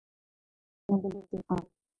sustainability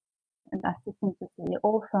and assistant to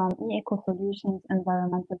CEO from e-EcoSolutions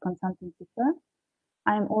environmental consultancy firm.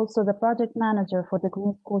 I am also the project manager for the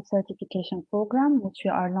Green School Certification Program, which we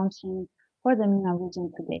are launching for the MENA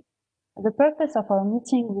region today. The purpose of our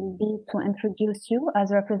meeting will be to introduce you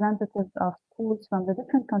as representatives of schools from the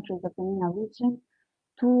different countries of the MENA region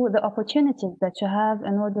to the opportunities that you have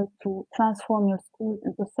in order to transform your schools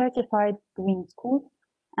into certified green schools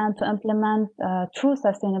and to implement true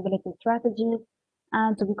sustainability strategies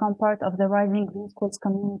and to become part of the rising green schools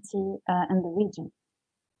community in the region.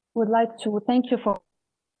 Would like to thank you for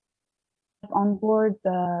on board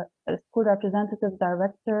school representatives,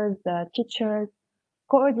 directors, teachers,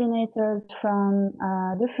 coordinators from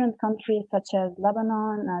different countries such as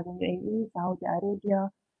Lebanon, the UAE, Saudi Arabia,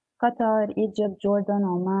 Qatar, Egypt, Jordan,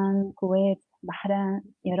 Oman, Kuwait, Bahrain,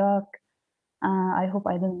 Iraq. I hope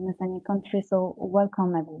I didn't miss any country, so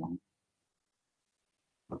welcome everyone.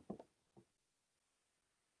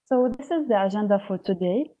 So this is the agenda for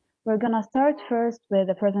today. We're going to start first with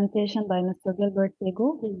a presentation by Mr. Gilbert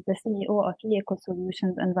Tego. He's the CEO of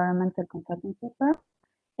e-EcoSolutions environmental consultancy firm.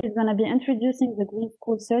 He's going to be introducing the Green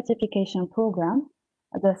School Certification Program,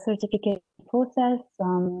 the certification process,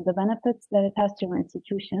 the benefits that it has to your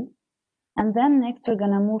institution. And then next, we're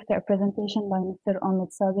going to move to a presentation by Mr.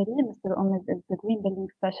 Omid Sabiri. Mr. Omid is the Green Building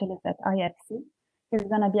Specialist at IFC. He's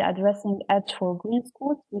going to be addressing EDGE for Green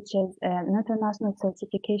Schools, which is an international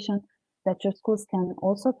certification that your schools can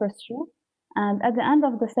also pursue. And at the end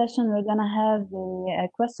of the session, we're going to have the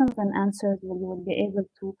questions and answers where you will be able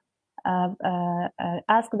to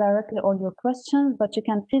ask directly all your questions, but you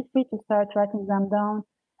can feel free to start writing them down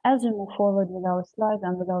as we move forward with our slides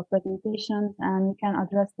and with our presentations, and you can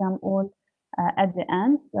address them all at the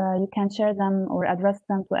end. You can share them or address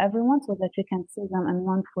them to everyone so that we can see them in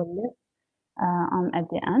one full list at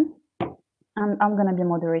the end. And I'm going to be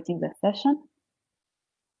moderating this session.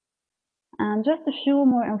 And just a few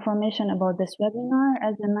more information about this webinar.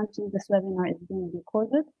 As I mentioned, this webinar is being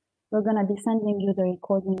recorded. We're going to be sending you the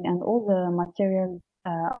recording and all the materials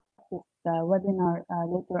of this webinar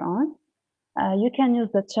later on. You can use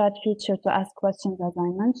the chat feature to ask questions, as I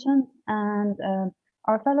mentioned. And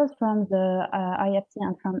our fellows from the IFC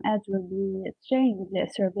and from EDGE will be sharing with you a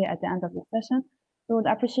survey at the end of the session. We would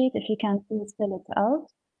appreciate if you can please fill it out.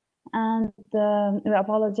 And we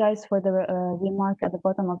apologize for the remark at the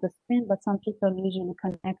bottom of the screen, but some people usually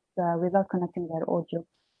connect without connecting their audio.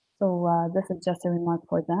 So this is just a remark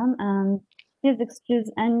for them. And please excuse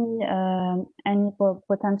any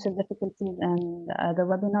potential difficulties in the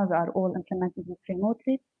webinar. We are all implementing it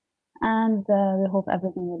remotely. And we hope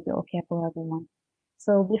everything will be okay for everyone.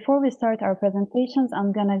 So before we start our presentations,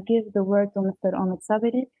 I'm going to give the word to Mr. Omid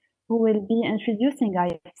Sabiri, who will be introducing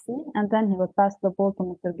IFC, and then he will pass the ball to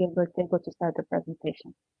Mr. Gilbert Tego to start the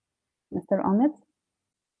presentation. Mr. Omid?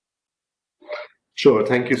 Sure,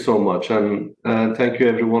 thank you so much, and thank you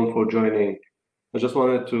everyone for joining. I just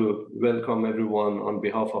wanted to welcome everyone on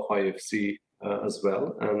behalf of IFC as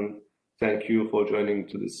well, and thank you for joining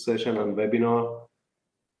to this session and webinar.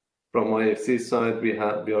 From IFC side, we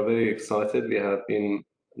are very excited. We have been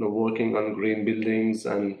working on green buildings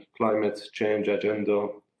and climate change agenda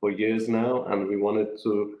for years now, and we wanted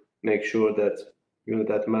to make sure that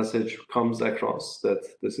that message comes across, that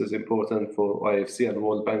this is important for IFC and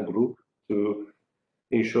World Bank Group to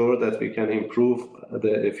ensure that we can improve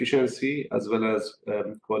the efficiency as well as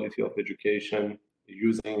quality of education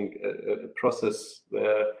using a process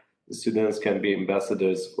where the students can be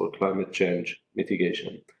ambassadors for climate change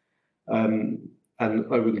mitigation. And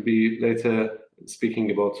I will be later speaking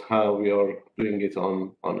about how we are doing it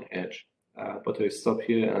on EDGE. But I stop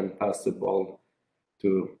here and pass the ball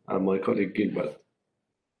to my colleague Gilbert.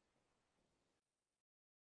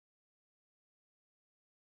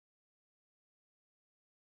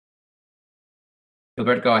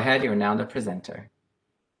 Gilbert, go ahead. You're now the presenter.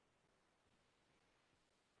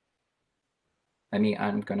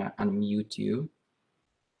 I'm going to unmute you.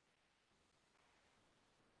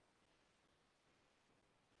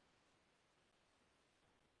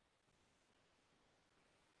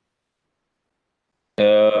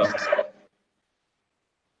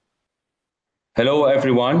 Hello,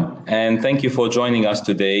 everyone, and thank you for joining us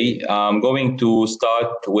today. I'm going to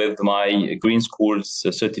start with my Green Schools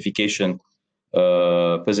certification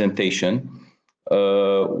presentation.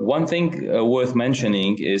 One thing worth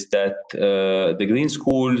mentioning is that the Green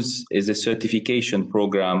Schools is a certification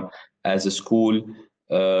program as a school,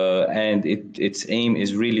 and its aim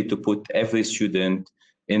is really to put every student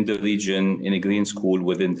in the region in a green school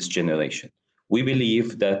within this generation. We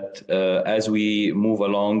believe that as we move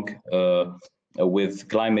along with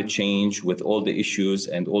climate change, with all the issues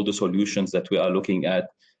and all the solutions that we are looking at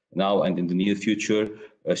now and in the near future,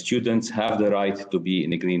 students have the right to be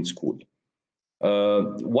in a green school.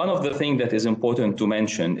 One of the things that is important to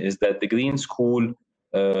mention is that the green school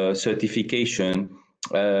certification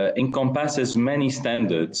encompasses many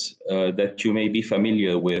standards that you may be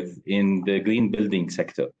familiar with in the green building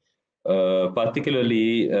sector,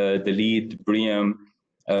 particularly the LEED, BREEAM.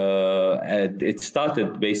 It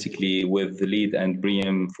started basically with the LEED and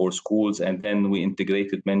BREEAM for schools, and then we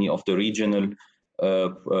integrated many of the regional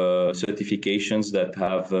certifications that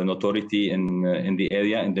have notoriety in the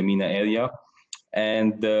area, in the MENA area.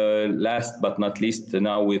 And last but not least,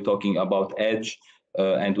 now we're talking about EDGE,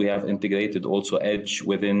 and we have integrated also EDGE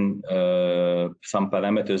within some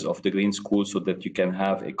parameters of the green school so that you can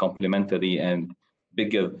have a complementary and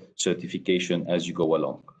bigger certification as you go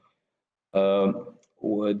along.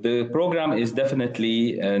 The program is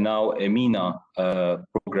definitely now a MENA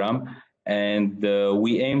program, and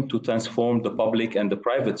we aim to transform the public and the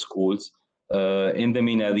private schools in the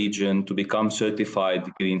MENA region to become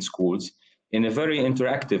certified green schools in a very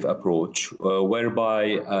interactive approach, whereby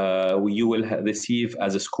you will receive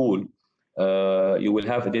as a school, you will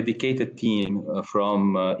have a dedicated team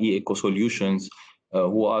from e-EcoSolutions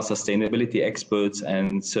who are sustainability experts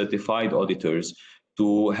and certified auditors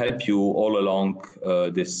to help you all along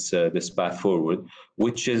this path forward,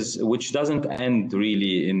 which doesn't end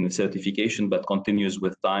really in certification, but continues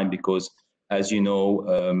with time because, as you know,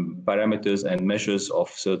 parameters and measures of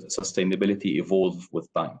sustainability evolve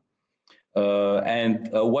with time. And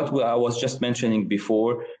what I was just mentioning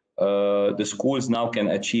before, the schools now can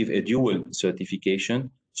achieve a dual certification.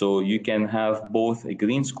 So you can have both a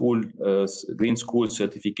green school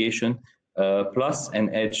certification plus an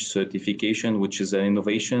EDGE certification, which is an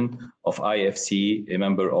innovation of IFC, a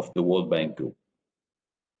member of the World Bank Group.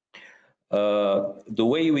 The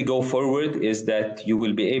way we go forward is that you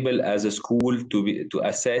will be able as a school to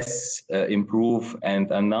assess, improve, and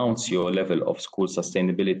announce your level of school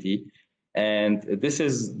sustainability. And this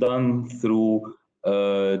is done through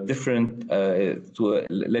let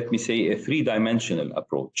me say, a three-dimensional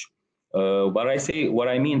approach. What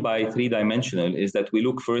I mean by three-dimensional is that we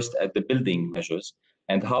look first at the building measures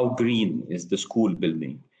and how green is the school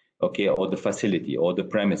building, okay, or the facility or the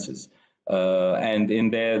premises. And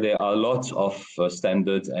in there are lots of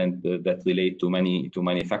standards and that relate to many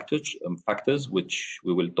factors, which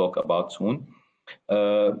we will talk about soon.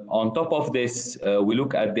 On top of this, we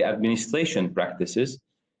look at the administration practices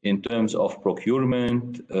in terms of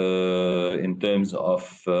procurement, in terms of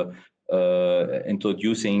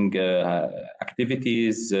introducing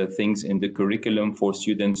activities, things in the curriculum for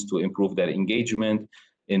students to improve their engagement,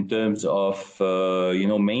 in terms of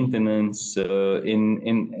maintenance,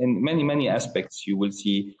 in many aspects. You will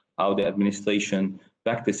see how the administration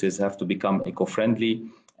practices have to become eco-friendly,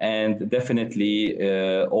 and definitely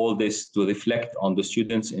all this to reflect on the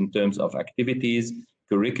students in terms of activities,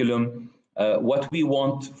 curriculum. What we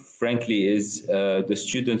want, frankly, is the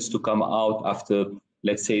students to come out after,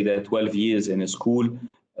 let's say, the 12 years in a school,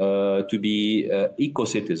 to be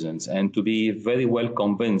eco-citizens and to be very well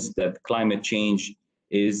convinced that climate change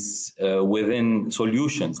is within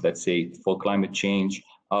solutions, let's say, for climate change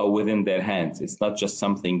are within their hands. It's not just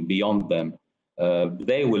something beyond them.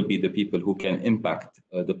 They will be the people who can impact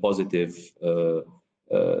the positive,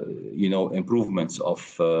 improvements of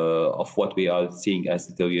what we are seeing as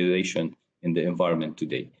deterioration in the environment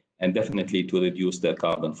today, and definitely to reduce their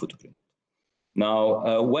carbon footprint.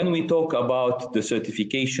 Now, when we talk about the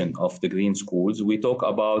certification of the green schools, we talk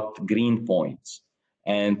about green points.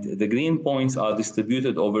 And the green points are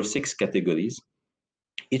distributed over 6 categories.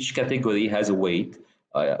 Each category has a weight,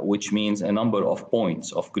 which means a number of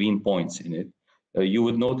points, of green points in it. You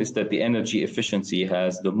would notice that the energy efficiency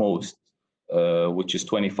has the most, which is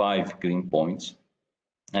 25 green points.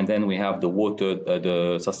 And then we have the water,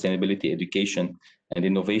 the sustainability, education, and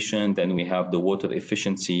innovation. Then we have the water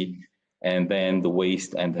efficiency, and then the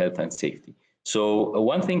waste and health and safety. So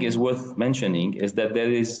one thing is worth mentioning is that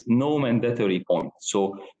there is no mandatory point.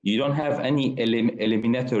 So you don't have any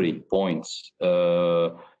eliminatory points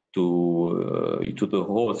to the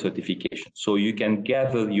whole certification. So you can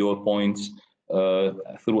gather your points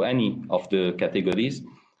through any of the categories.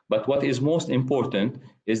 But what is most important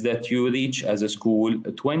is that you reach as a school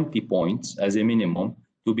 20 points as a minimum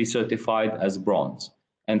to be certified as bronze.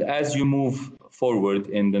 And as you move forward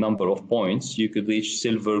in the number of points, you could reach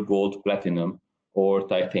silver, gold, platinum, or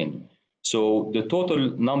titanium. So the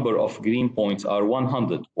total number of green points are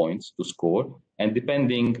 100 points to score. And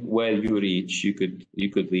depending where you reach, you could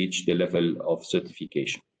reach the level of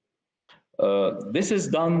certification. This is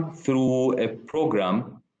done through a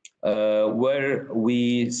program where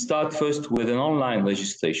we start first with an online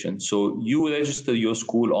registration. So you register your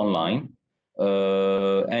school online,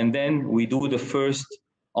 and then we do the first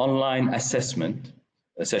online assessment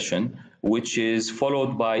session, which is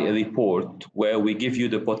followed by a report where we give you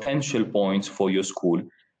the potential points for your school.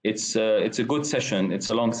 It's a good session. It's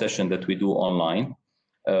a long session that we do online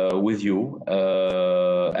with you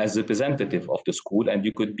as a representative of the school, and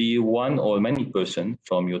you could be one or many person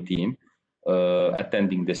from your team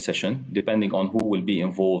attending this session, depending on who will be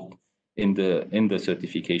involved in the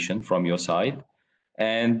certification from your side.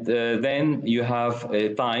 And then you have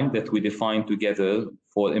a time that we define together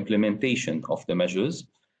for implementation of the measures.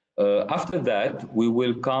 After that, we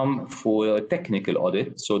will come for a technical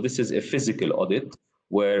audit. So this is a physical audit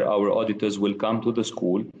where our auditors will come to the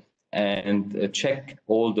school and check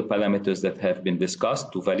all the parameters that have been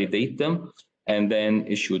discussed to validate them and then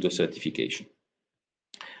issue the certification.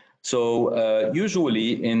 So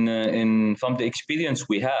usually from the experience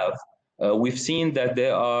we have, we've seen that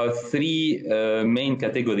there are three main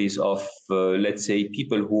categories of, let's say,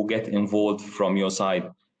 people who get involved from your side,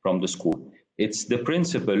 from the school. It's the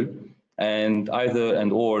principal and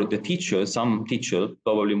or the teacher, some teacher,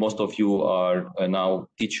 probably most of you are now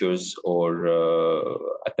teachers or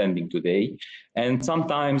attending today. And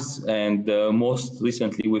sometimes, and most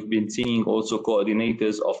recently, we've been seeing also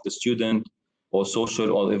coordinators of the student or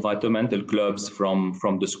social or environmental clubs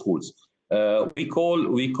from the schools. We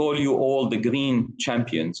call you all the green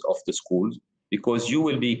champions of the schools, because you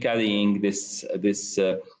will be carrying this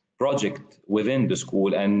project within the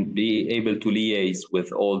school and be able to liaise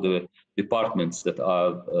with all the departments that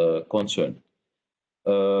are concerned.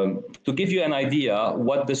 To give you an idea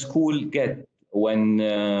what the school get when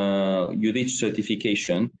you reach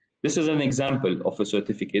certification, this is an example of a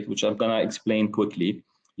certificate which I'm going to explain quickly.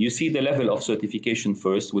 You see the level of certification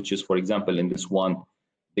first, which is, for example, in this one,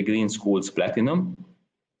 the Green Schools Platinum,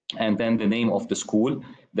 and then the name of the school.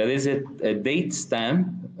 There is a date stamp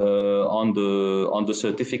on the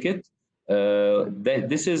certificate.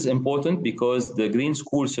 This is important because the Green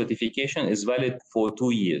School certification is valid for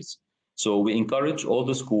 2 years. So we encourage all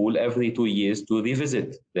the school every 2 years to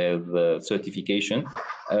revisit their certification,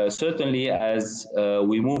 certainly as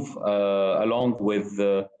we move along with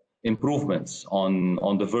improvements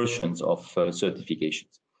on the versions of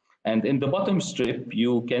certifications. And in the bottom strip,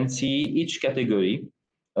 you can see each category,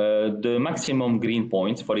 the maximum green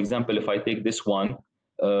points. For example, if I take this one,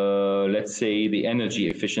 let's say the energy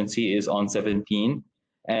efficiency is on 17,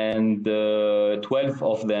 and 12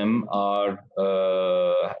 of them are,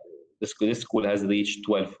 this school has reached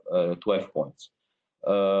 12 points.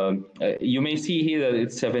 You may see here that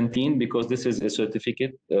it's 17 because this is a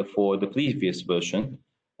certificate for the previous version.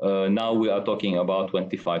 Now we are talking about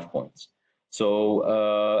 25 points. So,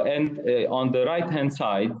 and on the right-hand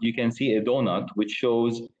side, you can see a donut which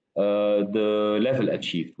shows the level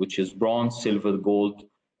achieved, which is bronze, silver, gold,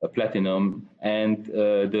 platinum, and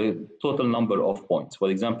the total number of points. For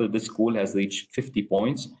example, this school has reached 50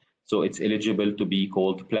 points, so it's eligible to be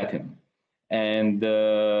called platinum. And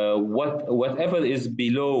whatever is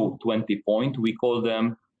below 20 points, we call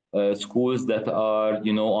them schools that are,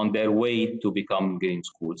 on their way to become green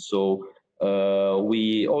schools. So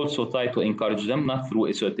we also try to encourage them, not through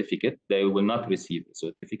a certificate. They will not receive a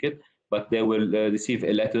certificate, but they will receive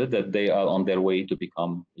a letter that they are on their way to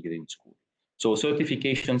become a green school. So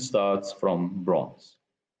certification starts from bronze.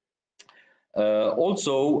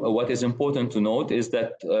 Also, what is important to note is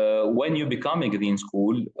that when you become a green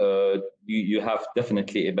school, you have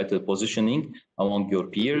definitely a better positioning among your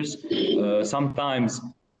peers. Sometimes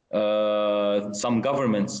some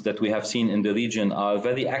governments that we have seen in the region are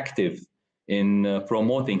very active in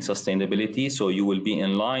promoting sustainability, so you will be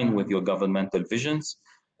in line with your governmental visions.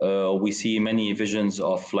 We see many visions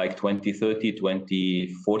of like 2030,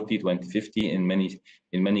 2040, 2050 in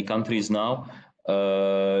many countries now.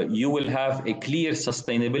 You will have a clear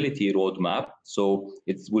sustainability roadmap, so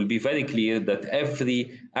it will be very clear that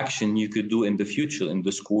every action you could do in the future in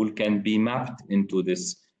the school can be mapped into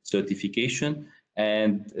this certification.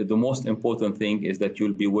 And the most important thing is that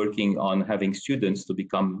you'll be working on having students to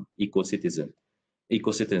become eco-citizens.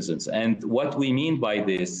 And what we mean by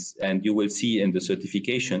this, and you will see in the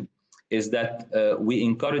certification, is that we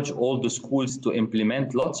encourage all the schools to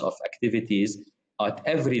implement lots of activities at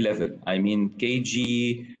every level. I mean,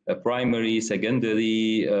 KG, primary,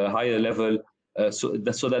 secondary, higher level, so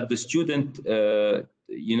that the student,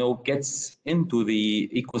 gets into the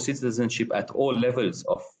eco-citizenship at all levels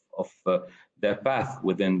of their path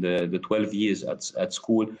within the 12 years at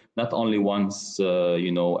school, not only once,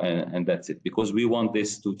 and that's it. Because we want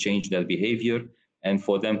this to change their behavior and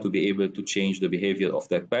for them to be able to change the behavior of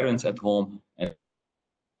their parents at home and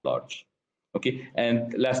large. Okay,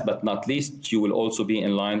 and last but not least, you will also be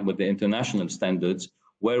in line with the international standards,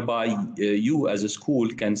 whereby you as a school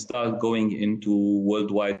can start going into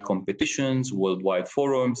worldwide competitions, worldwide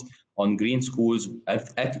forums on green schools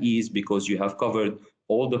at ease, because you have covered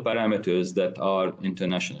all the parameters that are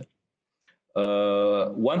international.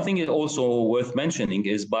 One thing is also worth mentioning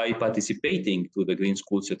is by participating to the Green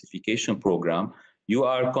School Certification Program, you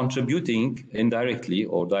are contributing indirectly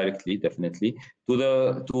or directly, definitely,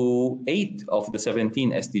 to 8 of the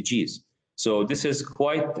 17 SDGs. So this is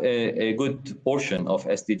quite a good portion of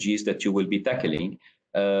SDGs that you will be tackling.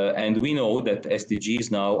 And we know that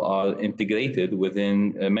SDGs now are integrated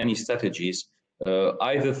within many strategies,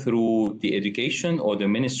 either through the education or the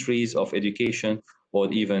ministries of education, or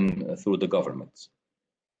even through the governments.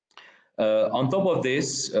 On top of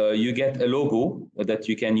this, you get a logo that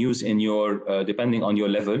you can use in your, depending on your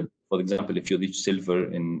level. For example, if you reach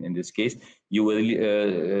silver in this case, you will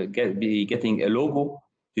be getting a logo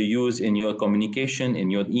to use in your communication, in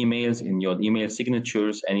your emails, in your email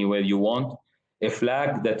signatures, anywhere you want. A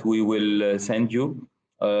flag that we will send you,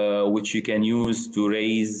 which you can use to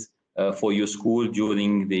raise for your school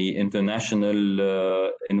during the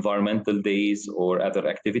international environmental days or other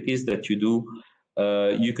activities that you do.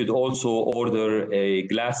 You could also order a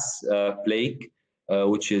glass plate,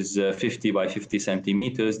 which is 50 by 50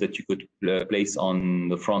 centimeters, that you could place on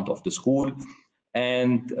the front of the school.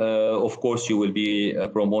 And of course, you will be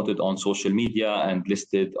promoted on social media and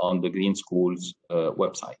listed on the Green Schools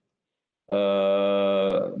website.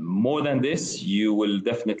 More than this, you will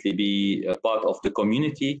definitely be a part of the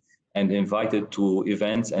community and invited to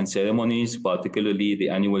events and ceremonies, particularly the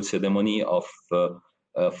annual ceremony of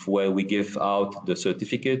where we give out the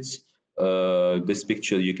certificates. This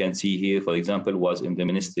picture you can see here, for example, was in the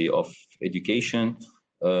Ministry of Education,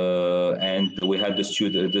 and we had the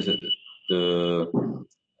student,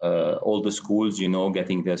 all the schools,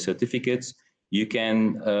 getting their certificates. You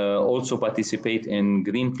can also participate in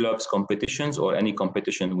green clubs competitions or any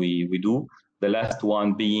competition we do. The last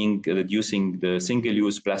one being reducing the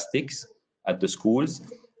single-use plastics at the schools.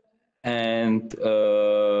 And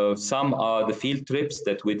some are the field trips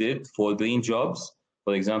that we did for green jobs.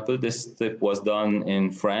 For example, this trip was done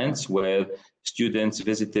in France, where students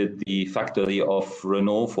visited the factory of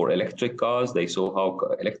Renault for electric cars. They saw how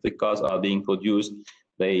electric cars are being produced.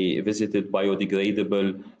 They visited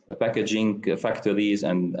biodegradable packaging factories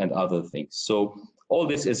and other things. So all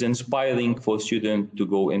this is inspiring for students to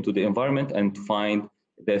go into the environment and find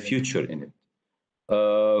their future in it.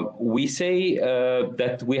 We say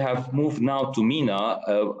that we have moved now to MENA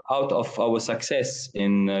out of our success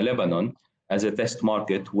in Lebanon as a test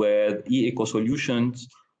market, where e-EcoSolutions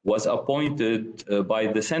was appointed by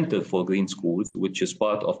the Center for Green Schools, which is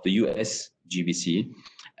part of the US GBC,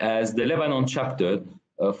 as the Lebanon chapter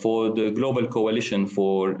for the Global Coalition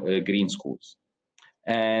for Green Schools.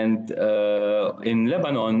 And in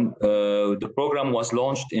Lebanon, the program was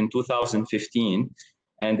launched in 2015,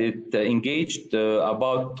 and it engaged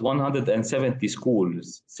about 170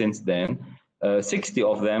 schools since then. 60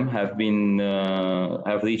 of them have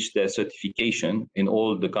reached their certification in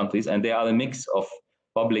all the countries, and they are a mix of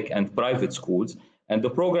public and private schools. And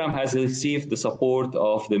the program has received the support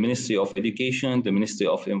of the Ministry of Education, the Ministry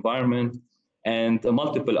of Environment, and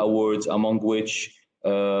multiple awards, among which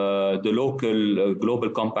the local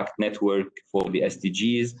Global Compact Network for the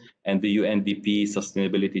SDGs and the UNDP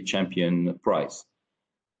Sustainability Champion Prize.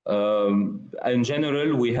 In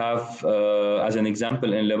general, we have, as an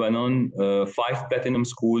example, in Lebanon, 5 platinum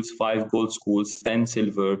schools, 5 gold schools, 10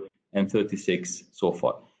 silver, and 36 so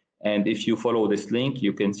far. And if you follow this link,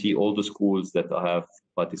 you can see all the schools that have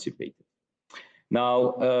participated.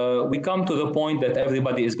 Now, we come to the point that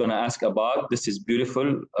everybody is going to ask about. This is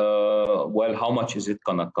beautiful. Well, how much is it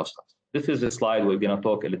going to cost us? This is a slide we're going to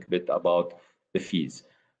talk a little bit about the fees.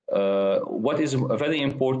 What is very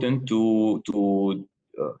important to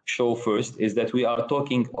show first is that we are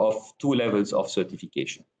talking of 2 levels of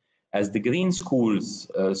certification. As the Green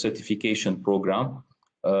Schools certification program,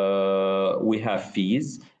 we have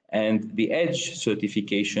fees, and the EDGE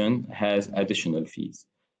certification has additional fees.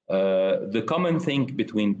 The common thing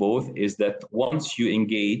between both is that once you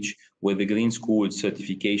engage with the Green School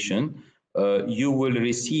certification, you will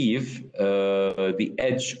receive the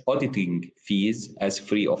EDGE auditing fees as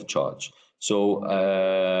free of charge. So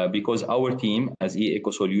because our team as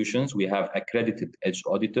e-EcoSolutions, we have accredited edge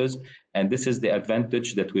auditors, and this is the advantage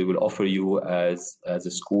that we will offer you as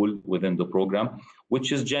a school within the program, which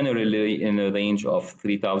is generally in a range of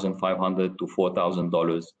 $3,500 to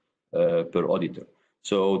 $4,000 per auditor.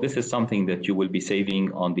 So this is something that you will be saving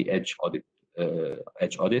on the edge audit.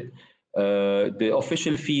 The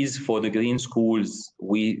official fees for the green schools,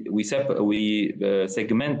 we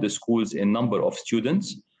segment the schools in number of students.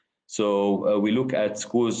 So we look at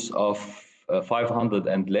schools of 500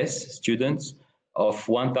 and less students, of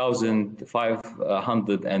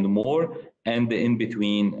 1,500 and more, and the in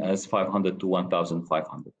between as 500 to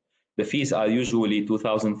 1,500. The fees are usually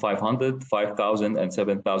 2,500, 5,000, and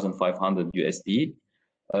 7,500 USD.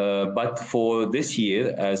 But for this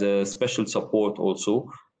year, as a special support also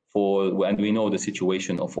and we know the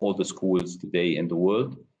situation of all the schools today in the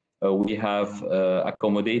world, we have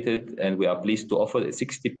accommodated, and we are pleased to offer a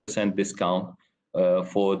 60% discount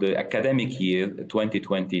for the academic year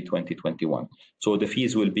 2020-2021. So the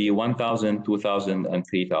fees will be $1,000, $2,000, and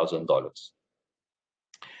 $3,000.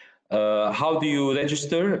 How do you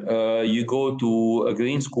register? You go to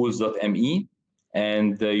greenschools.me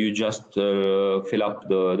and you just fill up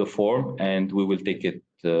the form, and we will take it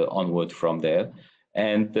onward from there.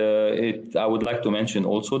 And I would like to mention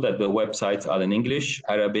also that the websites are in English,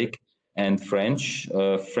 Arabic, and French.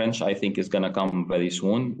 French, I think, is going to come very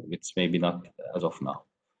soon. It's maybe not as of now.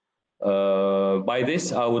 By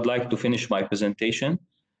this, I would like to finish my presentation.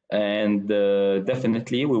 And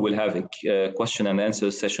definitely, we will have a question and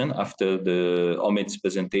answer session after the Omid's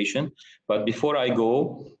presentation. But before I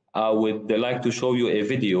go, I would like to show you a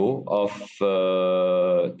video of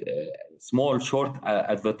small, short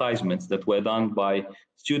advertisements that were done by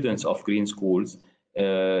students of green schools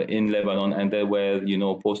in Lebanon, and they were,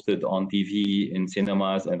 posted on TV, in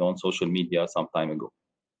cinemas, and on social media some time ago.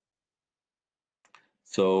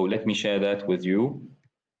 So let me share that with you.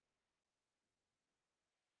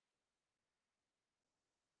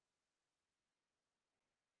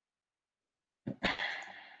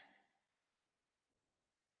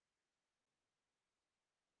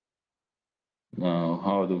 Now,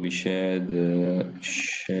 how do we share the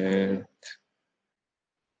shared?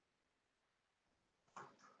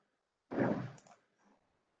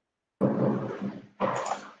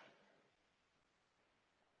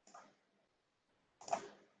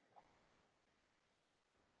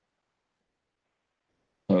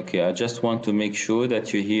 Okay, I just want to make sure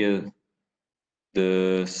that you hear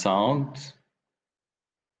the sound.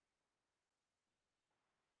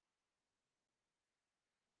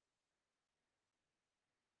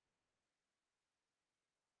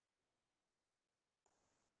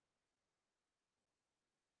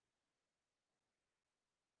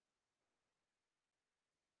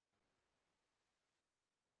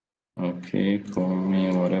 Okay, call me,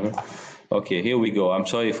 whatever. Okay, here we go. I'm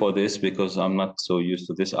sorry for this because I'm not so used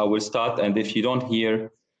to this. I will start, and if you don't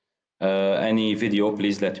hear any video,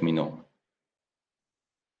 please let me know.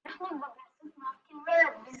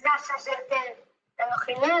 بنزرع شجرتين لأنه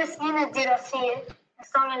خلال السنين الدراسية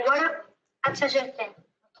نستعمل الورق قد شجرتين.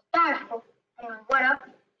 بتعرفوا إنه الورق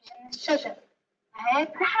جنة الشجر،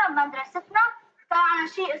 هيك نحن بمدرستنا اخترعنا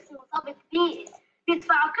شيء اسمه ضابط بيئي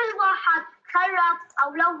بيدفعوا كل واحد خرب أو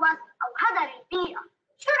لوث أو هدر البيئة.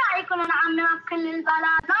 شو رأيكم نعممها بكل البلد؟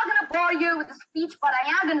 I'm not gonna bore you with the speech, but I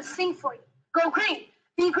am gonna sing for you. Go green,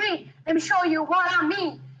 be green. Let me show you what I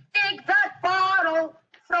mean. Take that bottle,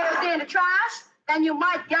 throw it in the trash, then you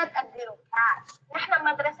might get a little cash. نحن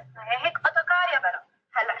بمدرستنا هيك أوتوكار يا برا.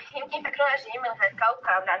 هلا يمكن فكرنا جايين من غير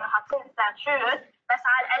كوكب لأنه حاطين ستاتشوز، بس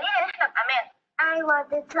على القليل نحن بأمان. I want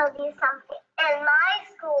to tell you something. In my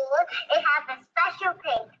school, it has a special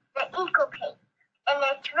paint, the Eco Paint, and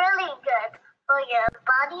it's really good for your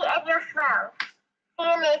body and your smell. See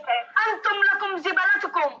you later. أنتم لكم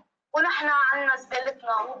زبالتكم، ونحن عنا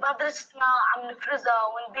زبالتنا ومدرستنا عم نفرزها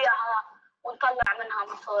ونبيعها ونطلع منها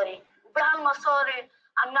مصاري، وبهالمصاري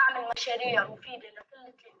عم نعمل مشاريع مفيدة لكل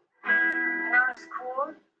الكل. In our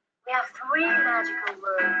school, we have 3 magical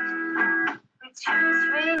words. We choose,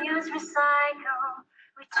 reuse, recycle.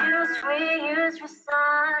 We choose, reuse,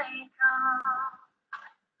 recycle.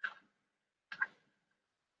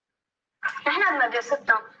 نحن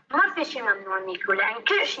بمدرستنا ما في شيء ممنوع ناكله لأن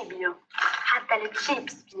كل شيء بيو، حتى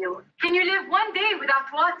التشيبس بيو. Can you live one day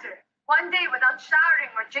without water? One day without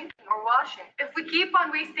showering or drinking or washing? If we keep on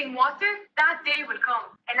wasting water, that day will come.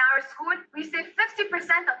 In our school, we save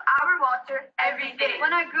 50% of our water every day.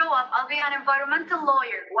 When I grow up, I'll be an environmental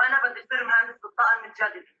lawyer. وأنا بدي أصير مهندس بالطاقة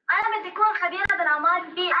المتجددة. أنا بدي أكون خبيرة بالأعمال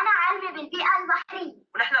البيئية. أنا علمي بالبيئة البحرية.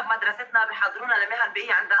 ونحن بمدرستنا بيحضرونا لمهن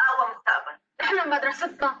بيئية عندها أقوى مستقبل. نحن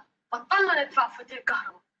بمدرستنا بطلنا بدنا ندفع فواتير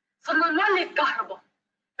كهرباء، صرنا نولد الكهرباء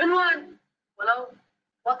من وين؟ ولو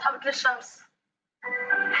واضحة مثل الشمس.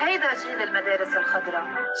 هيدا جيل المدارس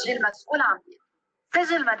الخضراء، جيل مسؤول عن بيئته.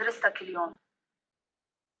 سجل مدرستك اليوم.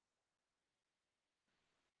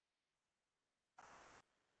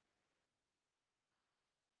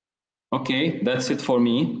 Okay, that's it for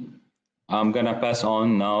me. I'm gonna pass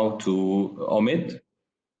on now to Omid.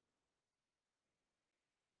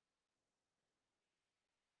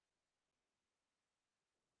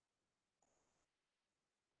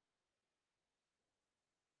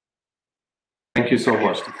 Thank you so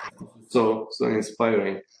much. So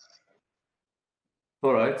inspiring.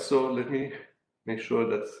 All right, so let me make sure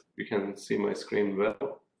that you can see my screen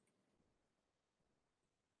well.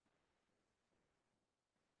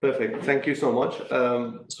 Perfect. Thank you so much.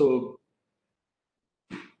 So,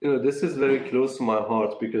 this is very close to my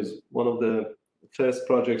heart because one of the first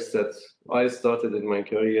projects that I started in my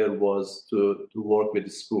career was to work with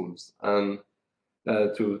the schools and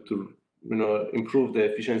to improve the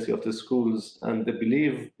efficiency of the schools. And the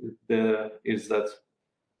belief there is that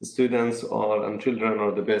the students and children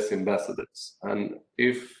are the best ambassadors. And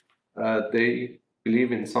if they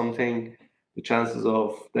believe in something, the chances of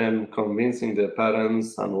them convincing their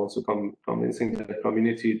parents and also convincing the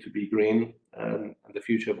community to be green and the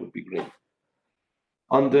future would be green.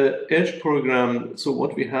 On the EDGE program, so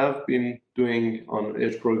what we have been doing on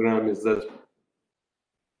EDGE program is that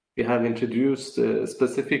we have introduced a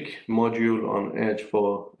specific module on EDGE for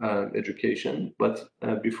education. But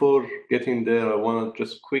before getting there, I want to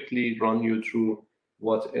just quickly run you through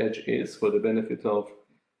what EDGE is for the benefit of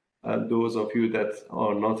those of you that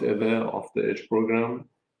are not aware of the EDGE program.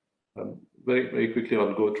 Very, very quickly,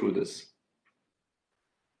 I'll go through this.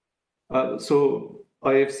 So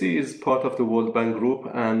IFC is part of the World Bank Group,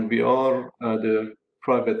 and we are the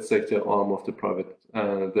private sector arm of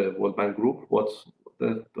the World Bank Group. What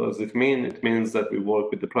does it mean? It means that we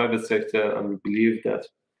work with the private sector, and we believe that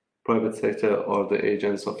private sector are the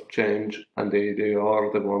agents of change, and they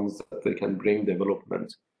are the ones that they can bring development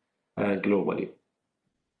globally.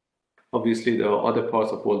 Obviously, there are other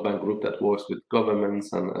parts of World Bank Group that works with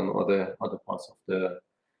governments and other parts of the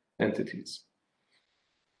entities.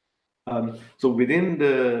 So within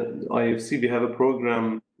the IFC, we have a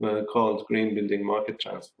program called Green Building Market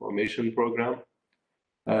Transformation Program.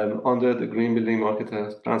 Under the Green Building Market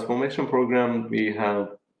Transformation Program, we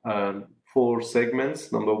have 4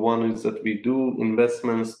 segments. Number one is that we do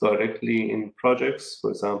investments directly in projects, for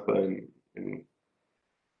example, in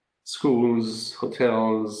schools,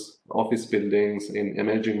 hotels, office buildings in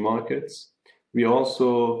emerging markets. We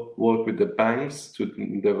also work with the banks to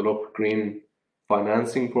develop green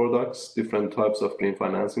financing products, different types of green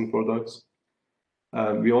financing products.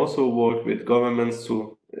 We also work with governments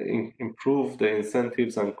to improve the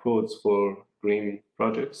incentives and codes for green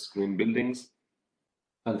projects, green buildings.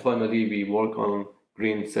 And finally, we work on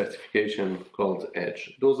green certification called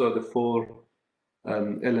EDGE. Those are the 4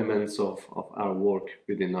 elements of our work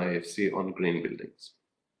within IFC on green buildings.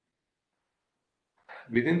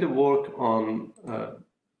 Within the work on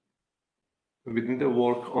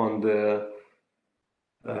the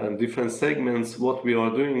different segments, what we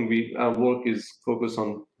are doing, our work is focused on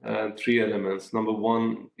 3 elements. Number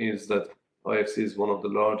one is that IFC is one of the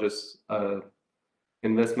largest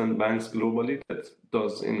investment banks globally that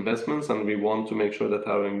does investments, and we want to make sure that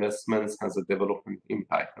our investments has a development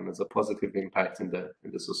impact and has a positive impact in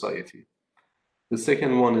the society. The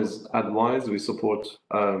second one is advise. We support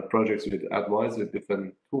projects with advise with different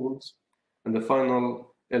tools. And the final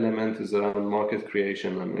element is around market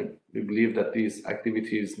creation, and we believe that these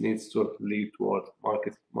activities needs to lead toward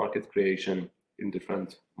market creation in different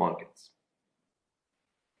markets.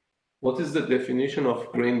 What is the definition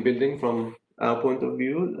of green building from our point of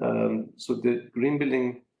view? So the green building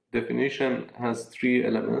definition has 3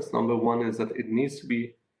 elements. Number one is that it needs to be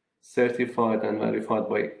certified and verified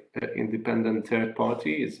by an independent third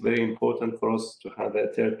party. It's very important for us to have a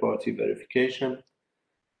third party verification.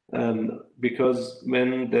 Because when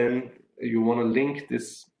then you want to link this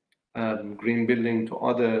green building to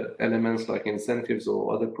other elements like incentives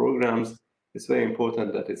or other programs, it's very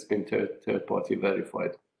important that it's been third party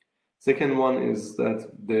verified. Second one is that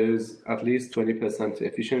there's at least 20%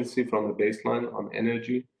 efficiency from the baseline on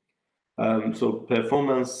energy. So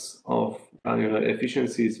performance of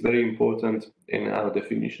efficiency is very important in our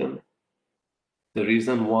definition. The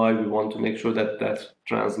reason why we want to make sure that that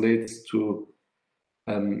translates to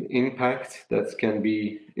impact that can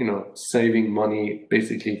be, saving money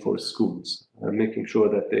basically for schools, making sure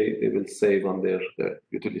that they will save on their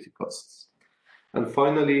utility costs. And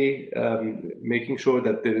finally, making sure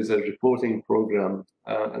that there is a reporting program,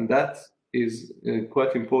 and that is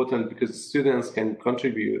quite important because students can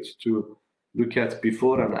contribute to look at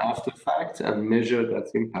before and after fact and measure that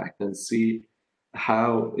impact and see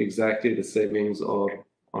how exactly the savings are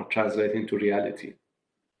translating to reality.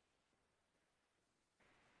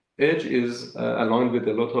 EDGE is aligned with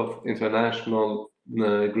a lot of international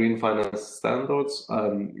green finance standards.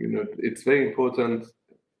 It's very important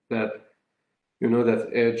that that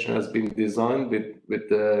EDGE has been designed with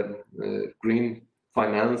the green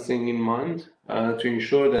financing in mind to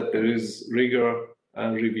ensure that there is rigor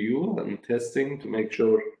review and testing to make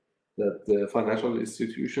sure that the financial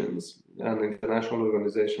institutions and international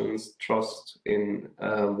organizations trust in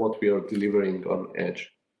what we are delivering on EDGE.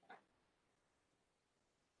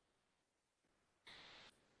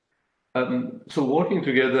 So working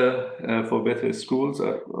together for better schools,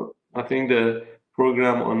 I think the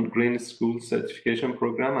program on Green School Certification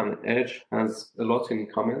Program and EDGE has a lot in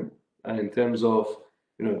common in terms of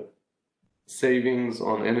savings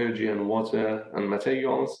on energy and water and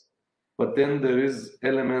materials. But then there is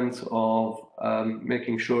element of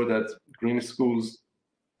making sure that Green Schools,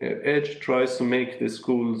 EDGE tries to make the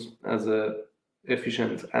schools as a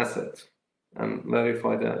efficient asset and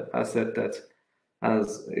verify the asset that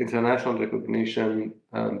has international recognition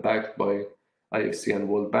backed by IFC and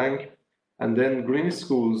World Bank. And then Green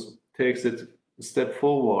Schools takes it a step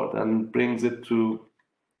forward and brings it to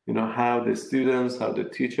how the students, how the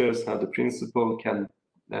teachers, how the principal can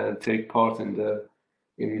take part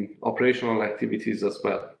in operational activities as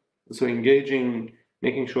well. So engaging,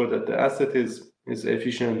 making sure that the asset is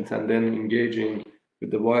efficient, and then engaging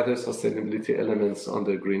with the wider sustainability elements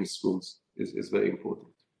under Green Schools is very important.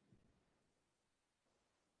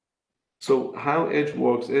 So how EDGE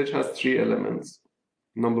works, EDGE has 3 elements.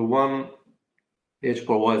 Number 1, EDGE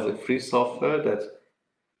provides a free software that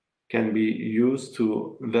can be used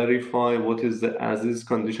to verify what is the as-is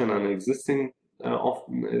condition and existing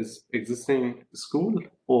school,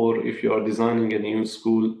 or if you are designing a new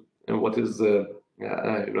school, and what is the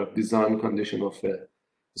design condition of a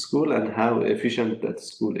school and how efficient that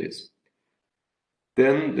school is.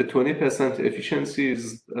 Then the 20% efficiency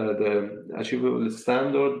is the achievable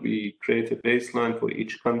standard. We create a baseline for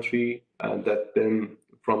each country, and that then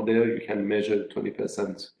from there you can measure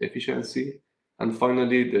 20% efficiency. And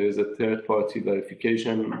finally, there is a third-party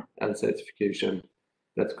verification and certification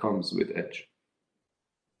that comes with EDGE.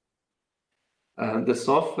 The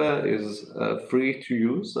software is free to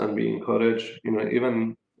use, and we encourage,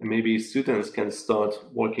 even maybe students can start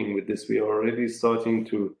working with this. We are already starting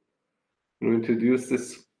to introduce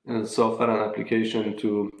this software and application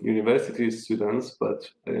to university students, but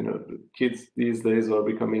kids these days are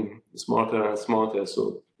becoming smarter and smarter.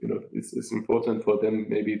 So it's important for them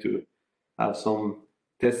maybe to have some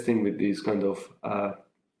testing with these kind of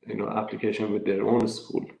application with their own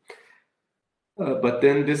school. But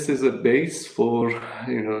then this is a base for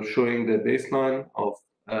showing the baseline of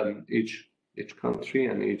each country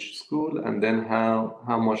and each school, and then how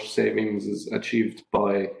much savings is achieved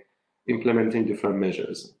by implementing different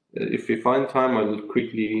measures. If we find time, I will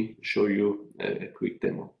quickly show you a quick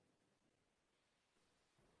demo.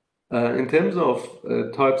 In terms of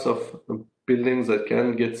types of buildings that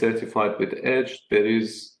can get certified with EDGE, there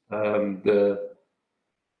is the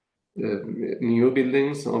new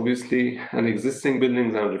buildings, obviously, and existing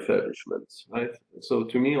buildings and refurbishments, right? So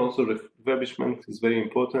to me, also refurbishment is very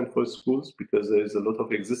important for schools because there is a lot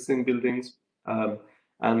of existing buildings.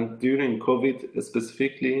 And during COVID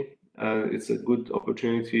specifically, it's a good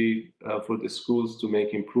opportunity for the schools to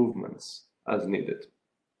make improvements as needed.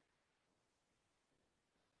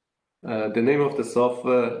 The name of the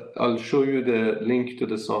software, I'll show you the link to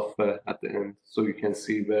the software at the end so you can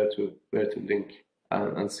see where to link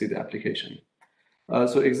and see the application.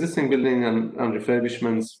 So existing building and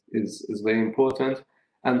refurbishments is very important.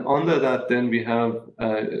 And under that, then we have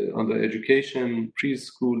under education,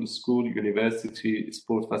 preschool, school, university,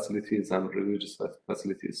 sport facilities, and religious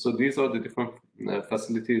facilities. So these are the different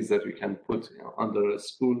facilities that we can put under a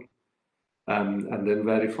school and then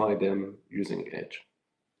verify them using EDGE.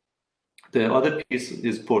 The other piece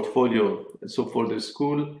is portfolio. So for the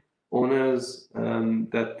school owners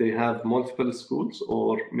that they have multiple schools,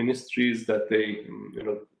 or ministries that they,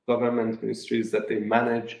 government ministries that they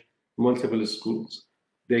manage multiple schools,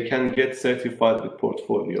 they can get certified with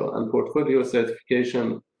portfolio. And portfolio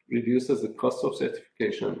certification reduces the cost of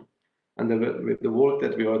certification. And with the work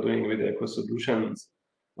that we are doing with e-EcoSolutions,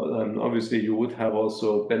 obviously you would have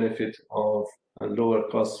also benefit of a lower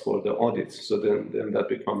cost for the audits. So then that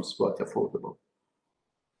becomes quite affordable.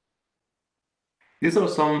 These are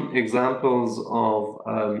some examples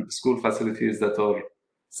of school facilities that are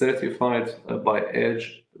certified by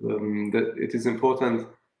EDGE. That it is important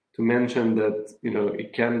to mention that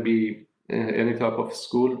it can be any type of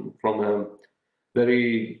school from a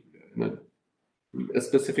very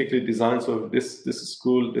specifically designed. So this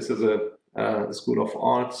school, this is a school of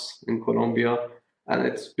arts in Colombia, and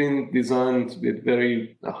it's been designed with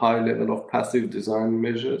very high level of passive design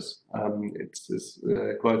measures. It's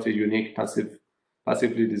quite a unique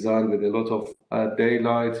passively designed with a lot of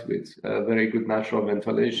daylight, with very good natural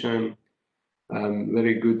ventilation,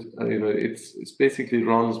 very good. It's basically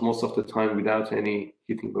runs most of the time without any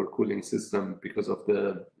heating or cooling system because of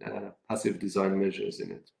the passive design measures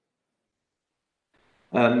in it.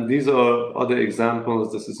 These are other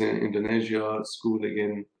examples. This is in Indonesia, school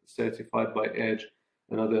again certified by EDGE.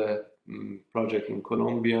 Another project in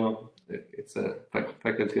Colombia, it's a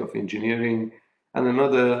faculty of engineering. And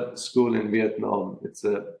another school in Vietnam, it's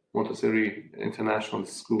a Montessori International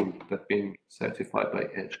School that's been certified by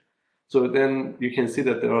EDGE. So then you can see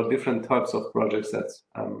that there are different types of projects that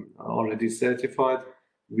are already certified.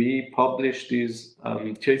 We publish these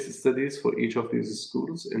case studies for each of these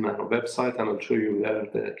schools in our website, and I'll show you where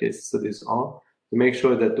the case studies are to make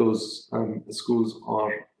sure that those schools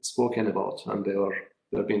are spoken about and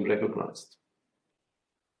they're being recognized.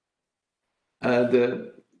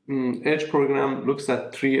 The EDGE program looks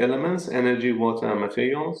at 3 elements: energy, water, and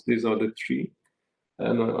materials. These are the 3.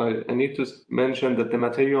 And I need to mention that the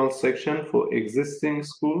materials section for existing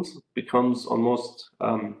schools becomes almost,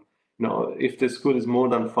 if the school is more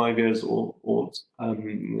than 5 years old,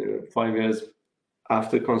 5 years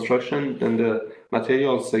after construction, then the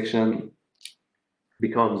materials section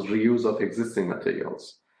becomes reuse of existing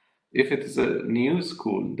materials. If it is a new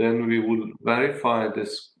school, then we will verify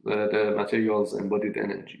the materials embodied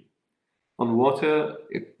energy. On water,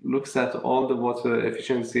 it looks at all the water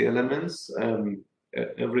efficiency elements,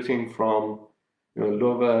 everything from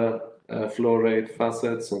lower flow rate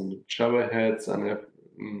faucets and shower heads and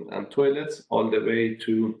toilets, all the way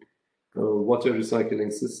to water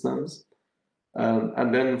recycling systems.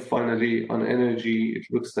 And then finally, on energy, it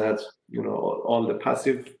looks at all the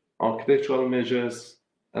passive architectural measures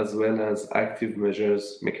as well as active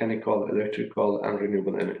measures, mechanical, electrical, and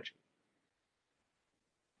renewable energy.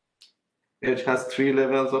 EDGE has 3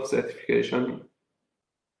 levels of certification.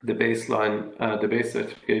 The baseline, the base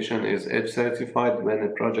certification is EDGE certified when a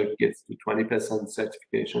project gets to 20%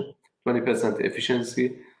 certification, 20%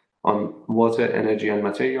 efficiency on water, energy, and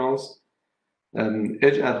materials.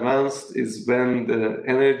 EDGE advanced is when the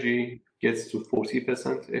energy gets to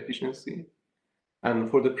 40% efficiency.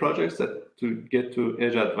 And for the projects that to get to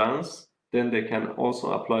EDGE advanced, then they can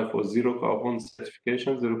also apply for zero carbon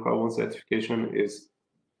certification. Zero carbon certification is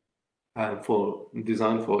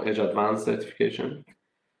designed for EDGE advanced certification.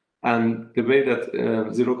 And the way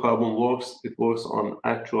that zero carbon works, it works on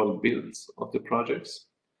actual builds of the projects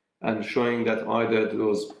and showing that either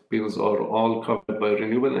those builds are all covered by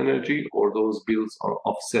renewable energy or those builds are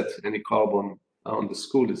offset. Any carbon on the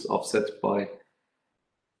school is offset by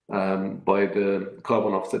the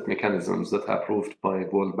carbon offset mechanisms that are approved by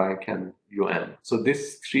World Bank and UN. So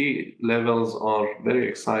these 3 levels are very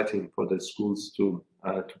exciting for the schools to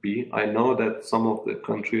be. I know that some of the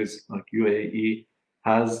countries like UAE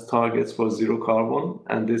has targets for zero carbon,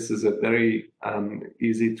 and this is a very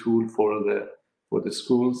easy tool for the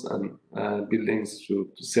schools and buildings to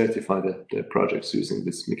certify the projects using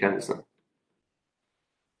this mechanism.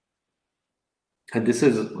 And this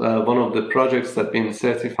is one of the projects that been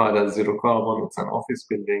certified as zero carbon. It's an office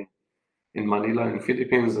building in Manila in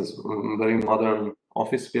Philippines. It's a very modern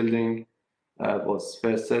office building. Was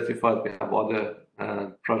first certified. We have other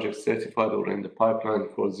projects certified or in the pipeline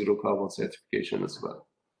for zero carbon certification as well.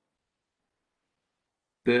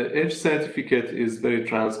 The EDGE certificate is very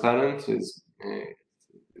transparent.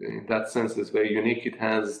 In that sense, it's very unique. It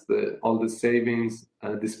has all the savings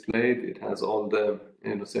displayed. It has all the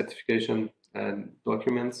certification and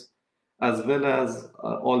documents, as well as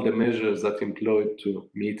all the measures that employed to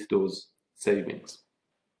meet those savings.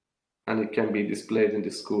 And it can be displayed in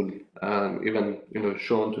the school, even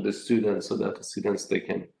shown to the students, so that the students they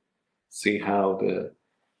can see how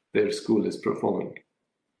their school is performing.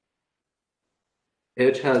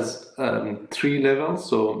 EDGE has 3 levels.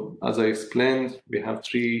 So as I explained, we have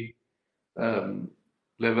 3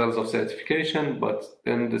 levels of certification, but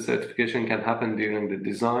then the certification can happen during the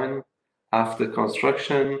design, after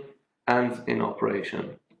construction, and in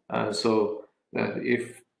operation. So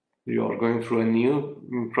if you are going through a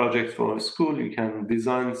new project for a school, you can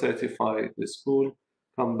design, certify the school,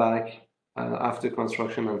 come back after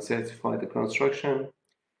construction and certify the construction.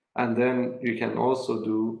 And then you can also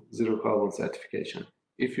do zero carbon certification.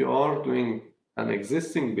 If you are doing an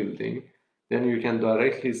existing building, then you can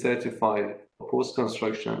directly certify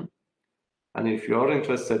post-construction. And if you are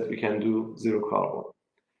interested, you can do zero carbon.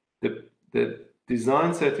 The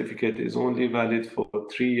design certificate is only valid for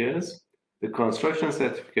 3 years. The construction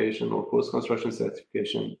certification or post-construction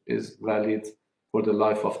certification is valid for the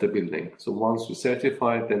life of the building. So once you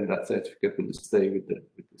certify it, then that certificate will stay with the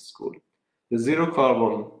school. The zero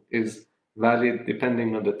carbon is valid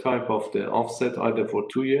depending on the type of the offset, either for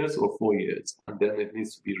 2 years or 4 years, and then it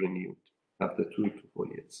needs to be renewed after 2 to 4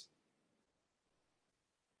 years.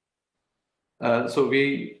 So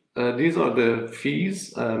these are the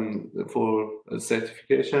fees for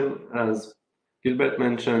certification. As Gilbert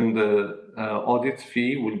mentioned, the audit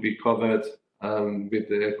fee will be covered with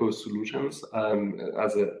the e-EcoSolutions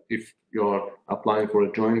if you're applying for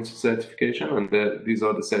a joint certification, and these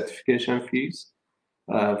are the certification fees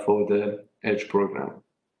for the EDGE program.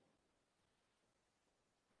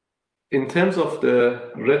 In terms of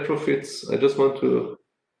the retrofits, I just want to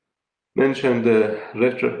mention the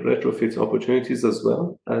retrofit opportunities as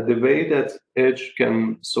well. The way that EDGE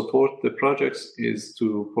can support the projects is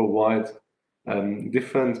to provide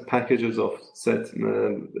different packages of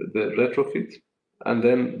the retrofit, and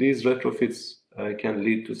then these retrofits can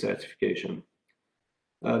lead to certification.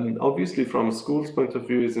 Obviously, from a school's point of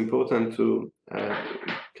view, it's important to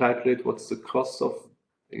calculate what's the cost of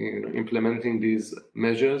implementing these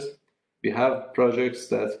measures. We have projects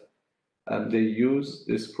that they use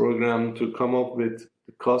this program to come up with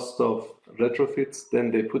the cost of retrofits,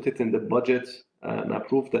 then they put it in the budget and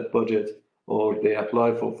approve that budget, or they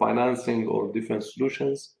apply for financing or different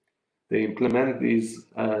solutions. They implement these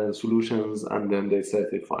solutions and then they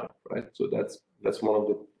certify, right? So that's one of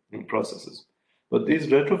the processes. But these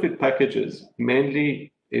retrofit packages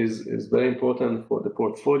mainly is very important for the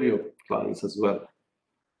portfolio clients as well.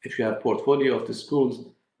 If you have portfolio of the schools,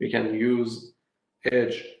 we can use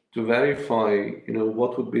EDGE to verify,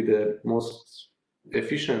 what would be the most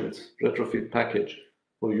efficient retrofit package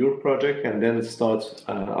for your project, and then start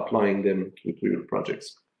applying them to your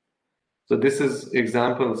projects. So this is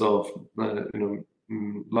examples of,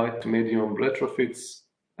 light to medium retrofits,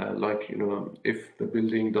 if the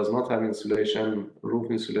building does not have insulation, roof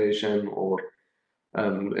insulation, or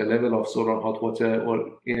a level of solar hot water,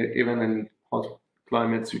 or even in hot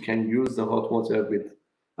climates, you can use the hot water with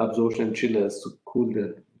absorption chillers to cool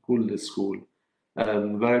the school.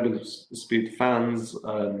 Variable speed fans,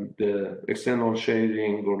 the external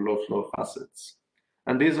shading or low flow facets.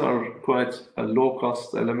 And these are quite low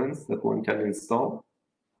cost elements that one can install.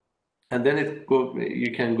 And then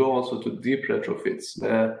you can go also to deep retrofits.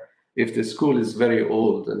 If the school is very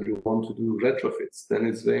old and you want to do retrofits, then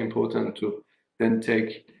it's very important to then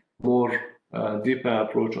take more deeper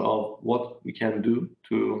approach of what we can do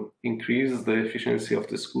to increase the efficiency of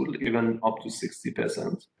the school, even up to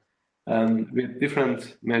 60%, with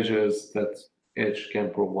different measures that EDGE can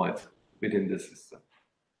provide within the system.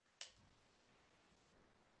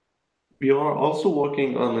 We are also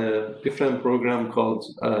working on a different program called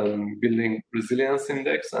Building Resilience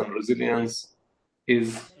Index, and resilience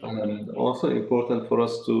is also important for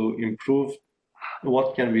us to improve.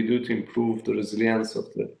 What can we do to improve the resilience of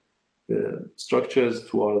the structures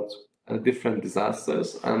towards different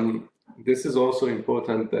disasters? And this is also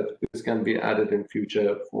important that this can be added in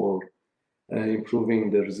future for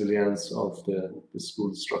improving the resilience of the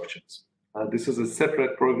school structures. This is a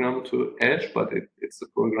separate program to EDGE, but it's a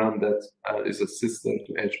program that is a sister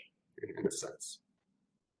to EDGE in a sense.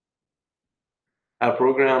 Our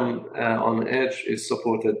program on EDGE is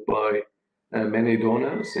supported by many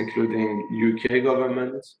donors, including UK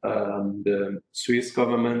government, the Swiss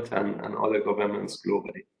government, and other governments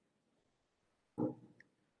globally.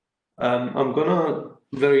 I'm gonna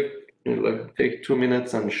take 2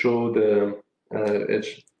 minutes and show the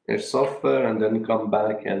EDGE software, and then come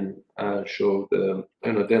back and show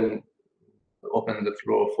then open the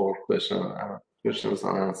floor for questions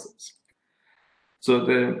and answers. So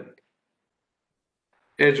the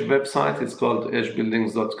EDGE website is called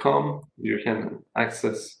edgebuildings.com. You can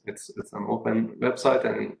access it's an open website,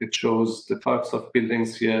 and it shows the types of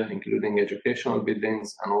buildings here, including educational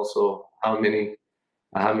buildings, and also how many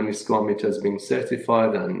square meters being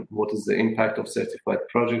certified and what is the impact of certified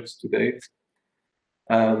projects to date.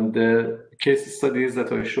 The case studies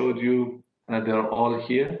that I showed you, they're all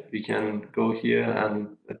here. We can go here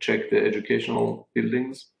and check the educational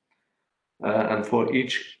buildings. And for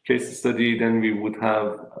each case study, then we would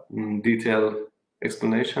have detailed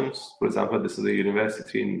explanations. For example, this is a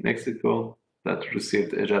university in Mexico that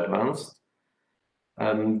received EDGE Advanced.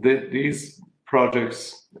 These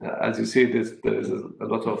projects, as you see, there is a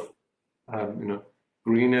lot of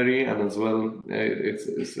greenery, and as well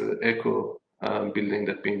it's an eco building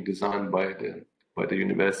that's being designed by the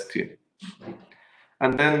university.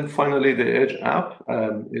 And then finally, the Edge app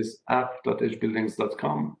is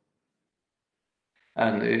app.edgebuildings.com.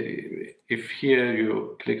 And if here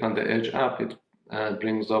you click on the Edge app, it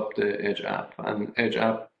brings up the Edge app. And Edge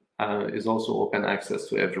app is also open access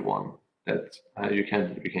to everyone that you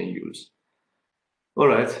can use. All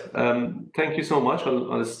right. Thank you so much.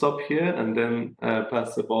 I'll stop here and then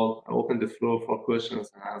pass the ball, open the floor for questions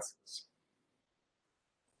and answers.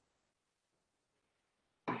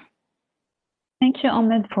 Thank you,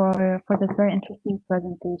 Ahmed, for this very interesting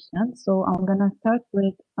presentation. So I'm going to start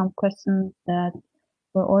with some questions that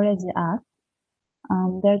were already asked.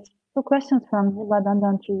 There's two questions from Hiba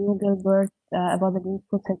Dandan to you, Gilbert, about the Green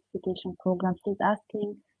School Certification Program. She's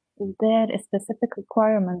asking, is there a specific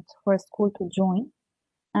requirement for a school to join?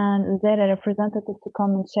 And is there a representative to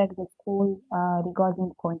come and check the school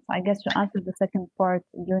regarding points? I guess you answered the second part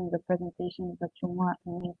during the presentation, but you might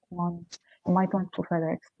want to further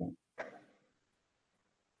explain.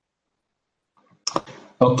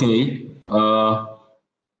 Okay.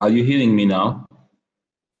 Are you hearing me now?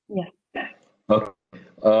 Yes. Okay.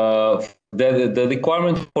 The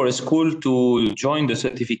requirement for a school to join the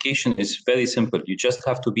certification is very simple. You just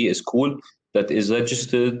have to be a school that is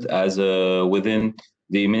registered as within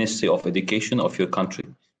the Ministry of Education of your country.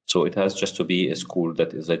 So it has just to be a school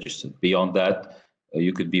that is registered. Beyond that,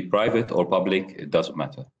 you could be private or public, it doesn't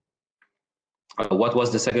matter. What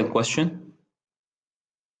was the second question?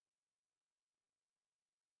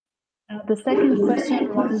 The second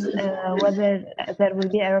question was whether there will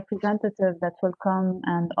be a representative that will come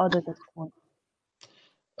and audit the school.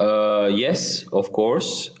 Yes, of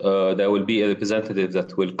course. There will be a representative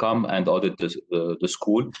that will come and audit the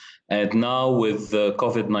school. And now with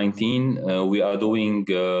COVID-19, we are doing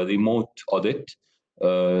remote audit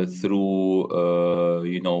through,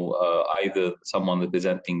 either someone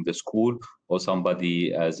representing the school or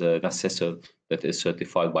somebody as an assessor that is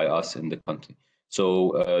certified by us in the country.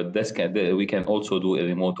 So we can also do a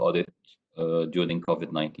remote audit during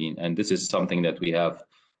COVID-19. And this is something that we have.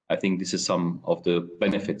 I think this is some of the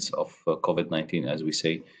benefits of COVID-19, as we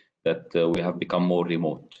say, that we have become more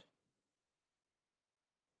remote.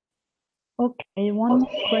 Okay, one more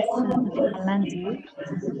question from Mandy.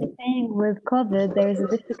 Saying with COVID, there is a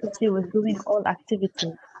difficulty with doing all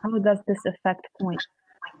activities. How does this affect points?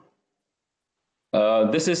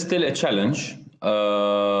 This is still a challenge.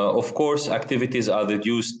 Of course, activities are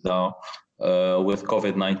reduced now with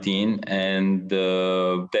COVID-19, and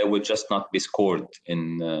they will just not be scored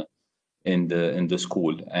in the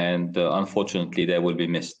school, and unfortunately, they will be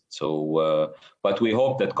missed. So, but we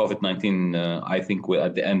hope that COVID-19, I think, we're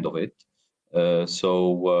at the end of it.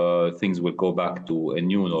 So things will go back to a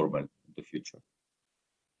new normal in the future.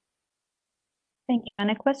 Thank you. And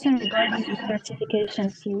a question regarding the certification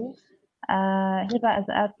fee. Hiba is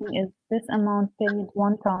asking, is this amount paid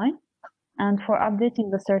one time? And for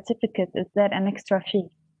updating the certificate, is there an extra fee?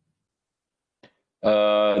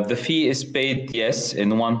 The fee is paid, yes,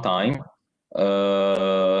 in one time.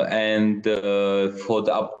 And for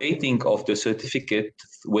the updating of the certificate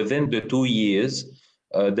within the 2 years,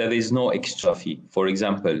 there is no extra fee. For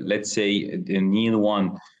example, let's say in year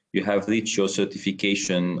one, you have reached your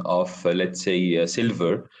certification of, let's say,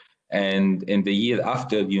 silver. And in the year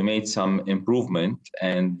after, you made some improvement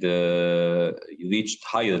and you reached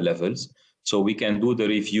higher levels. So we can do the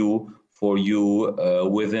review for you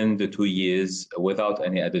within the 2 years without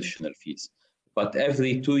any additional fees. But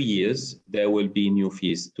every 2 years, there will be new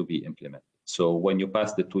fees to be implemented. So when you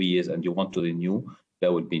pass the 2 years and you want to renew,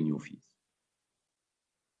 there will be new fees.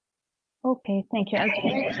 Okay, thank you. As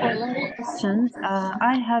we wait for more questions,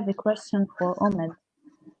 I have a question for Ahmed.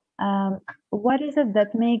 What is it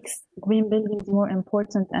that makes green buildings more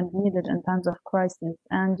important and needed in times of crisis?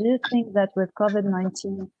 And do you think that with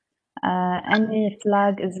COVID-19, any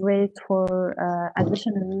flag is raised for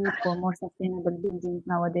additional need for more sustainable buildings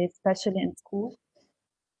nowadays, especially in schools?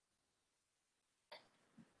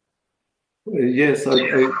 Yes,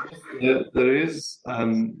 there is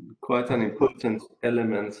quite an important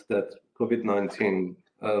element that COVID-19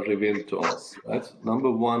 revealed to us. Right?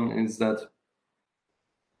 Number one is that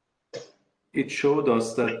it showed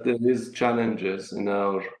us that there is challenges in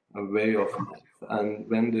our way of life, and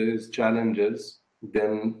when there is challenges,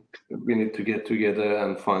 then we need to get together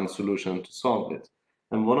and find solution to solve it.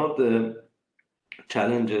 And one of the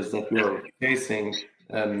challenges that we are facing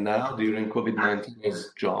now during COVID-19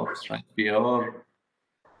 is jobs, right?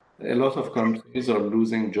 A lot of countries are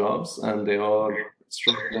losing jobs and they are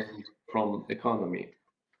struggling from economy.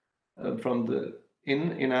 From the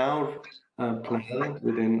in our plan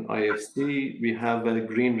within IFC, we have a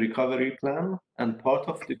green recovery plan, and part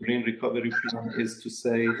of the green recovery plan is to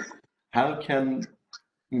say how can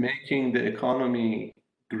making the economy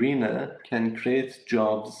greener can create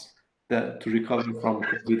jobs that to recover from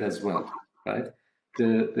COVID as well, right?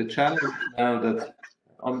 The challenge now that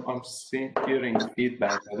I'm hearing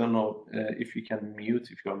feedback. I don't know if you can mute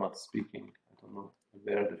if you're not speaking. I don't know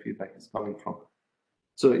where the feedback is coming from.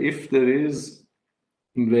 So if there is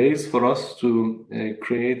ways for us to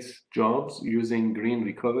create jobs using green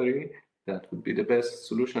recovery, that would be the best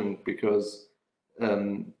solution, because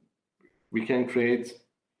we can create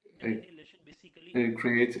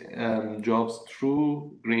jobs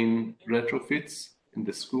through green retrofits in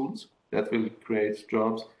the schools that will create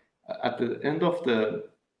jobs. At the end of the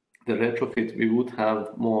retrofit, we would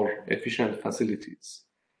have more efficient facilities.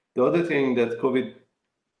 The other thing that COVID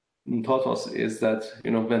taught us is that,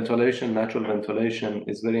 you know, ventilation, natural ventilation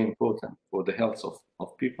is very important for the health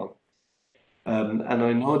of people. And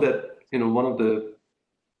I know that, you know, one of the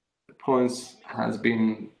points has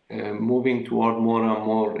been moving toward more and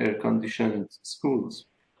more air-conditioned schools.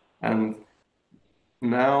 And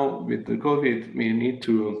now with the COVID, we need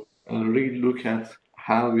to really look at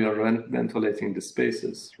how we are ventilating the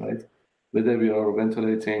spaces, right? Whether we are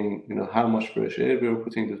ventilating, you know, how much fresh air we are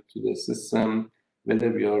putting to the system, whether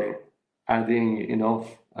we are adding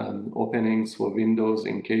enough openings for windows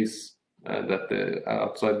in case that the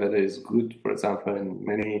outside weather is good. For example, in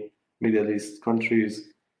many Middle East countries,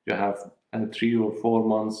 you have 3 or 4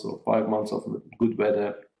 months or 5 months of good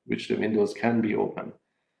weather, which the windows can be open.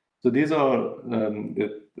 So these are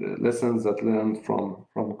the lessons that learned from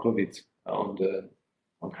COVID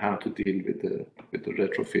on how to deal with the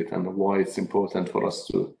retrofit and why it's important for us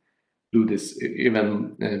to do this,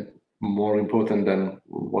 even more important than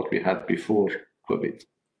what we had before COVID.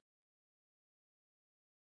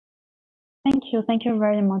 Thank you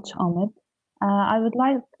very much, Ahmed. I would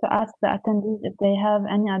like to ask the attendees if they have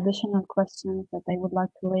any additional questions that they would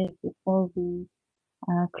like to raise before we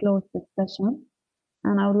close this session.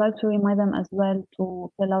 And I would like to remind them as well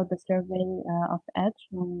to fill out the survey of EDGE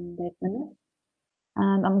when they finish.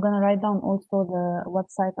 And I'm going to write down also the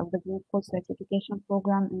website of the Green School Certification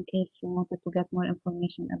Program in case you wanted to get more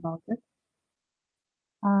information about it.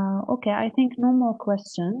 Okay, I think no more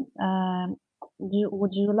questions.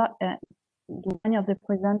 Do any of the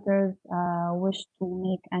presenters wish to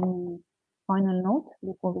make any final note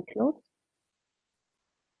before we close?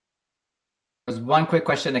 There's one quick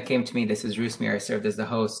question that came to me. This is Rusmir. I served as the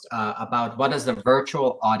host about what does the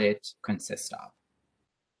virtual audit consist of?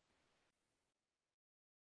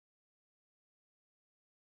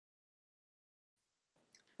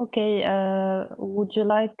 Okay, would you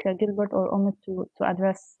like Gilbert or Omid to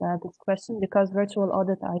address this question? Because virtual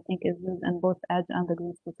audit, I think, is used in both EDGE and the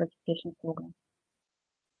Green School Certification Program.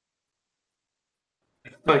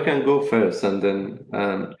 I can go first, and then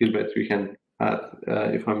Gilbert, we can add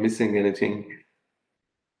if I'm missing anything.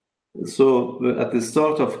 So at the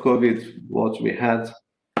start of COVID, what we had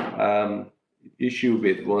issue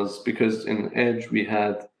with was because in EDGE we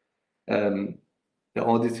had the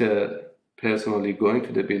auditor personally going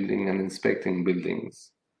to the building and inspecting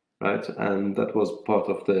buildings, right? And that was part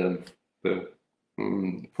of the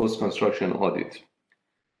post-construction audit.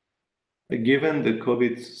 Given the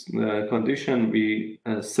COVID condition, we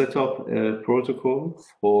set up a protocol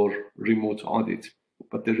for remote audit,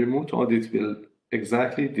 but the remote audit will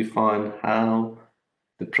exactly define how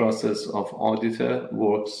the process of auditor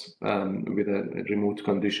works with a remote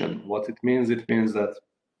condition. What it means that,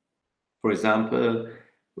 for example,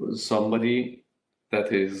 somebody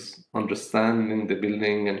that is understanding the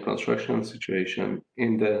building and construction situation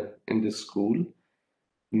in the school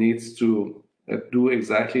needs to do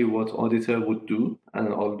exactly what auditor would do, and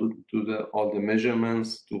do all the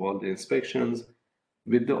measurements, do all the inspections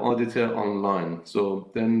with the auditor online. So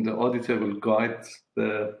then the auditor will guide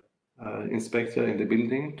the inspector in the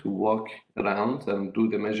building to walk around and do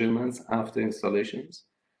the measurements after installations,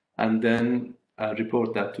 and then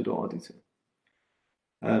report that to the auditor.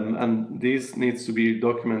 And this needs to be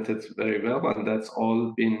documented very well, and that's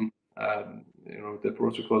all been, the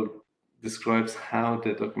protocol describes how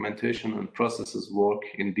the documentation and processes work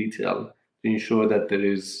in detail to ensure that there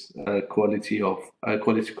is quality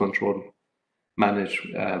control managed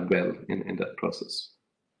well in that process.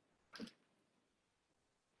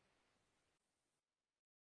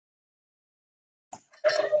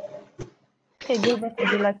 Okay, Gilbert,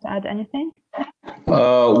 would you like to add anything?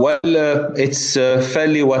 It's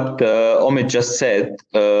fairly what Omid just said.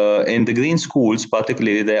 In the green schools,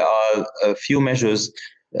 particularly, there are a few measures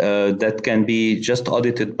that can be just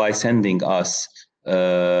audited by sending us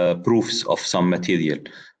proofs of some material.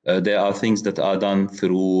 There are things that are done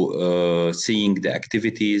through seeing the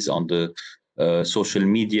activities on the social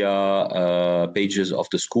media pages of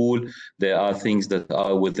the school. There are things that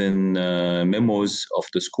are within memos of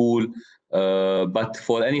the school. But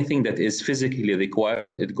for anything that is physically required,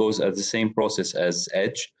 it goes at the same process as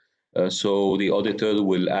EDGE. So the auditor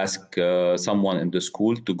will ask someone in the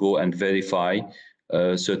school to go and verify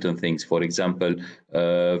certain things. For example,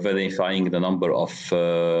 verifying the number of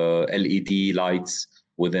LED lights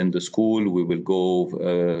within the school. We will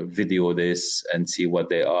go video this and see what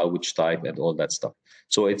they are, which type, and all that stuff.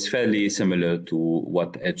 So it's fairly similar to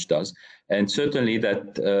what EDGE does. And certainly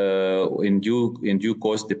that in due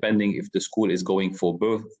course, depending if the school is going for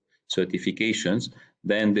both certifications,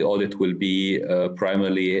 then the audit will be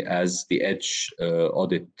primarily as the EDGE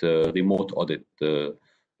audit, remote audit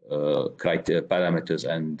criteria, parameters,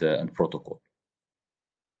 and protocol.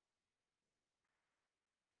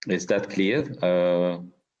 Is that clear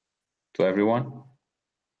to everyone?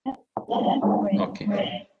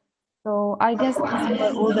 Okay. So I guess these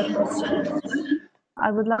were all the questions. I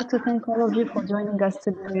would like to thank all of you for joining us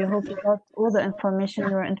today. We hope you got all the information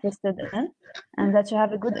you're interested in, and that you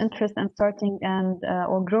have a good interest in starting and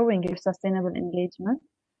or growing your sustainable engagement.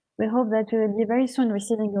 We hope that you will be very soon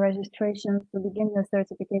receiving your registration to begin your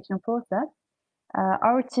certification process.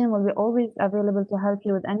 Our team will be always available to help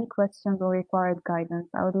you with any questions or required guidance.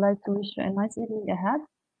 I would like to wish you a nice evening ahead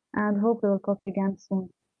and hope we will talk again soon.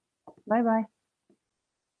 Bye-bye.